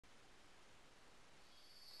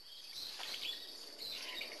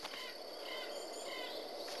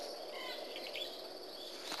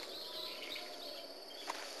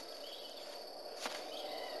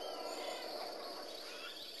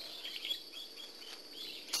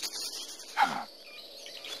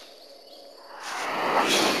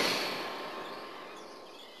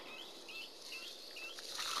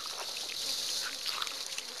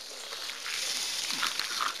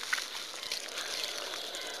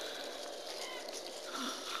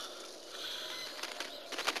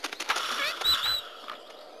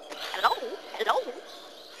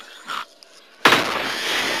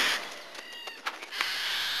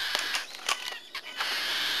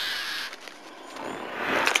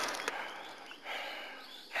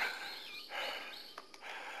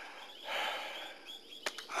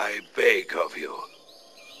beg of you.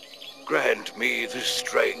 Grant me the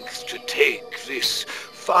strength to take this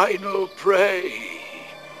final prey.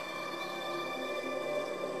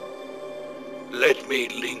 Let me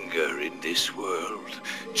linger in this world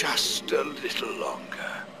just a little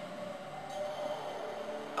longer.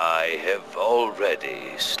 I have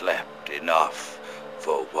already slept enough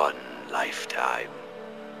for one lifetime.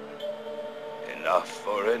 Enough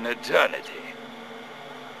for an eternity.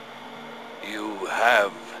 You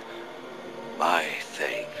have my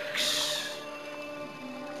thanks.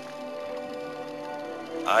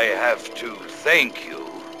 I have to thank you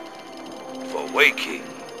for waking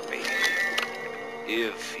me.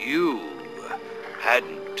 If you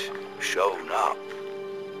hadn't shown up,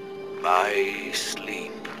 my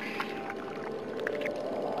sleep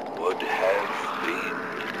would have been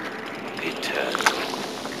eternal.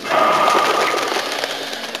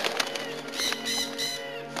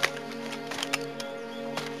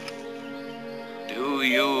 Do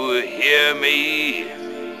you hear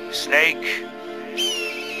me, Snake?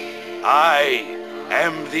 I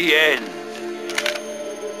am the end.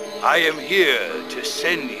 I am here to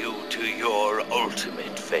send you to your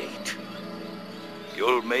ultimate fate.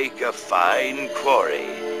 You'll make a fine quarry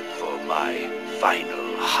for my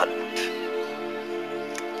final hunt.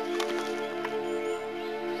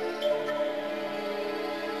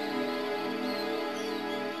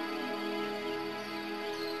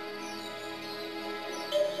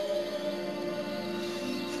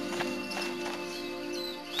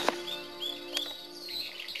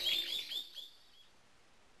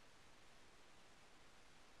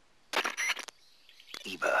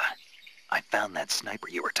 Eva, I found that sniper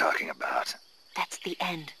you were talking about. That's the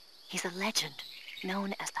end. He's a legend,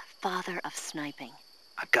 known as the father of sniping.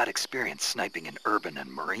 I've got experience sniping in urban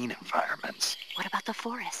and marine environments. What about the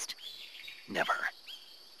forest? Never.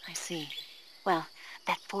 I see. Well,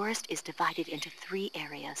 that forest is divided into 3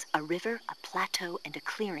 areas, a river, a plateau, and a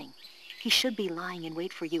clearing. He should be lying in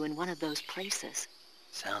wait for you in one of those places.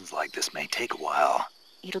 Sounds like this may take a while.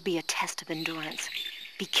 It'll be a test of endurance.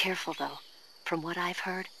 Be careful, though. From what I've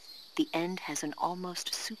heard, the End has an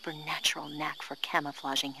almost supernatural knack for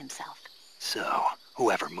camouflaging himself. So,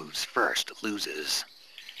 whoever moves first loses.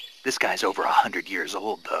 This guy's over 100 years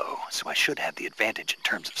old, though, so I should have the advantage in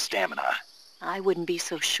terms of stamina. I wouldn't be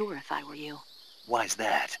so sure if I were you. Why's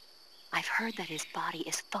that? I've heard that his body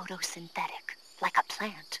is photosynthetic, like a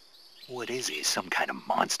plant. What is he, some kind of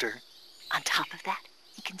monster? On top of that,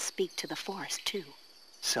 he can speak to the forest, too.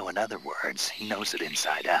 So in other words, he knows it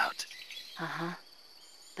inside out. Uh-huh.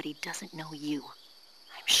 But he doesn't know you.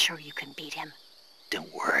 I'm sure you can beat him.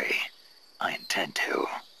 Don't worry. I intend to.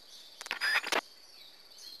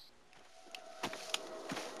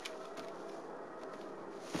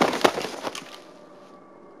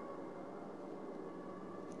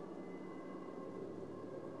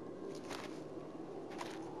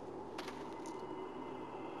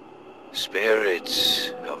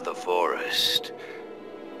 Spirits of the forest,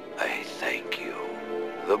 I thank you.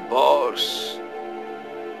 The boss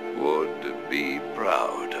would be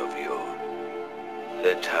proud of you.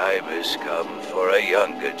 The time has come for a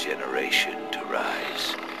younger generation to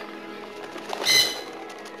rise.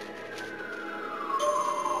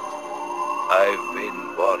 I've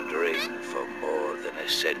been wandering for more than a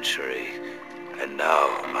century, and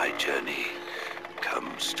now my journey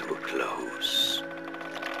comes to a close.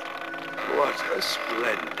 What a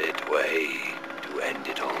splendid way to end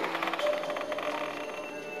it all.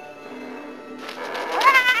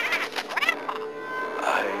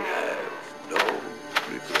 I have no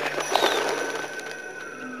regrets.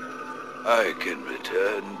 I can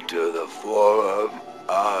return to the form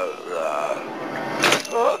of